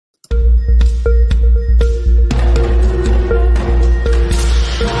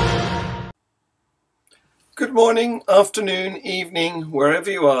morning, afternoon, evening,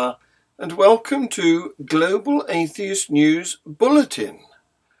 wherever you are, and welcome to Global Atheist News Bulletin.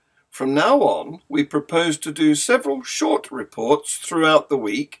 From now on, we propose to do several short reports throughout the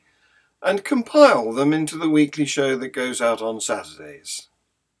week and compile them into the weekly show that goes out on Saturdays.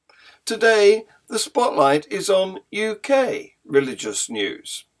 Today, the spotlight is on UK religious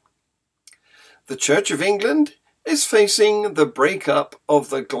news. The Church of England is facing the breakup of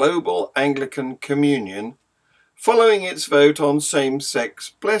the Global Anglican Communion following its vote on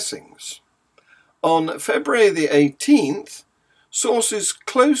same-sex blessings. On February the 18th, sources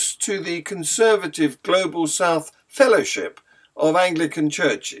close to the conservative Global South Fellowship of Anglican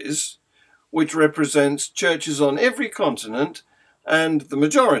Churches, which represents churches on every continent and the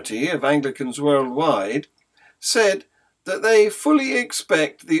majority of Anglicans worldwide, said that they fully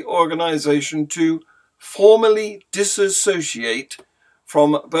expect the organisation to formally disassociate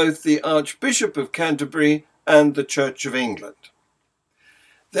from both the Archbishop of Canterbury and the Church of England.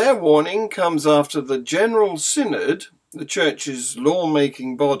 Their warning comes after the General Synod, the Church's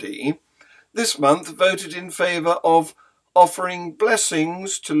law-making body, this month voted in favour of offering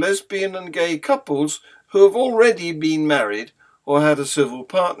blessings to lesbian and gay couples who have already been married or had a civil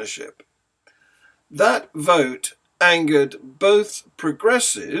partnership. That vote angered both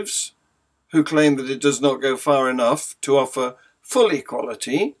progressives, who claim that it does not go far enough to offer full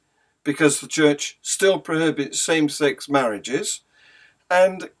equality because the Church still prohibits same-sex marriages,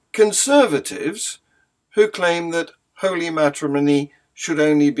 and conservatives, who claim that holy matrimony should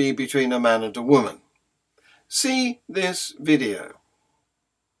only be between a man and a woman. See this video.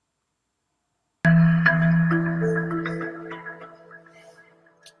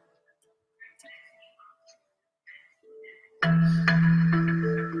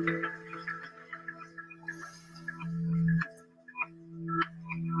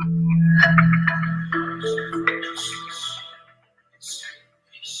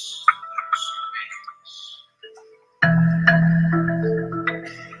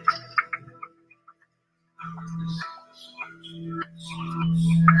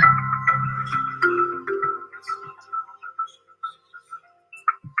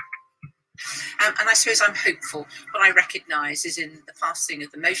 And I suppose I'm hopeful. What I recognise is in the passing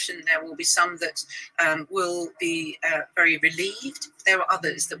of the motion, there will be some that will be very relieved. There are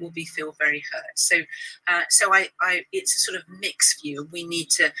others that will feel very hurt. So it's a sort of mixed view. We need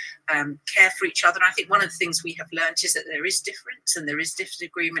to care for each other. And I think one of the things we have learned is that there is difference and there is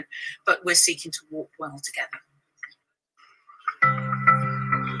disagreement, but we're seeking to walk well together.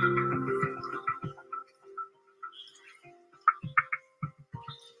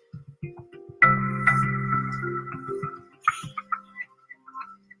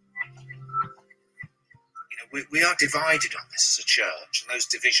 We are divided on this as a church, and those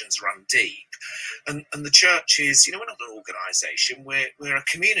divisions run deep. And the church is, we're not an organisation, we're a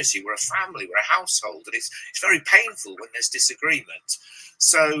community, we're a family, we're a household, and it's very painful when there's disagreement.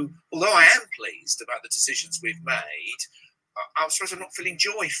 So, although I am pleased about the decisions we've made, I suppose I'm not feeling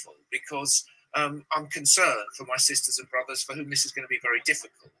joyful because I'm concerned for my sisters and brothers for whom this is going to be very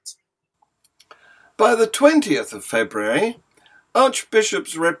difficult. By the 20th of February,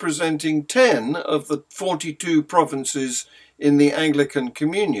 Archbishops representing 10 of the 42 provinces in the Anglican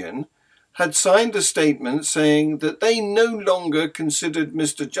Communion had signed a statement saying that they no longer considered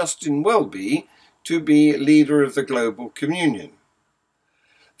Mr. Justin Welby to be leader of the Global Communion.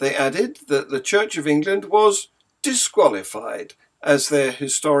 They added that the Church of England was disqualified as their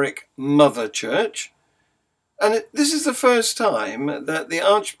historic mother church, and this is the first time that the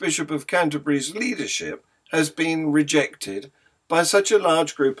Archbishop of Canterbury's leadership has been rejected by such a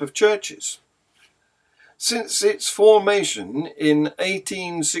large group of churches. Since its formation in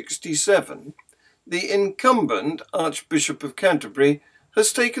 1867, the incumbent Archbishop of Canterbury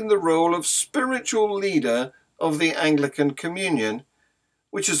has taken the role of spiritual leader of the Anglican Communion,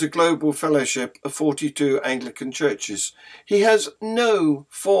 which is a global fellowship of 42 Anglican churches. He has no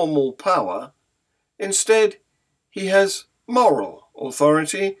formal power. Instead, he has moral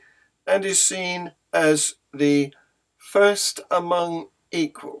authority and is seen as the first among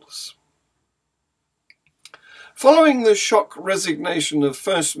equals. Following the shock resignation of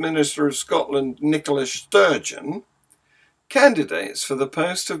First Minister of Scotland Nicola Sturgeon, candidates for the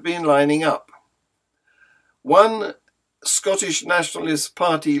post have been lining up. One Scottish Nationalist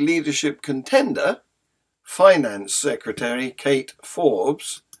Party leadership contender, Finance Secretary Kate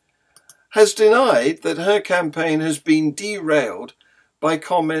Forbes, has denied that her campaign has been derailed by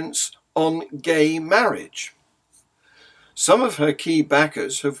comments on gay marriage. Some of her key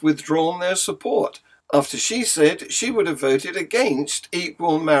backers have withdrawn their support after she said she would have voted against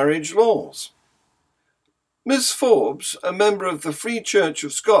equal marriage laws. Ms. Forbes, a member of the Free Church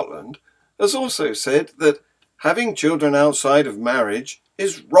of Scotland, has also said that having children outside of marriage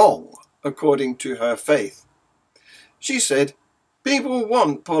is wrong, according to her faith. She said, "People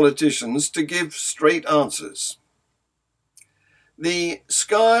want politicians to give straight answers." The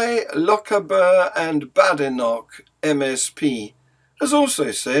Skye, Lochaber and Badenoch MSP has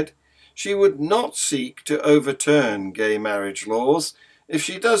also said she would not seek to overturn gay marriage laws if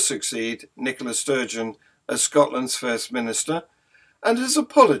she does succeed Nicola Sturgeon as Scotland's First Minister, and has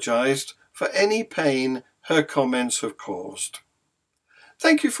apologised for any pain her comments have caused.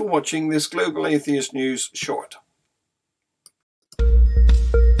 Thank you for watching this Global Atheist News short.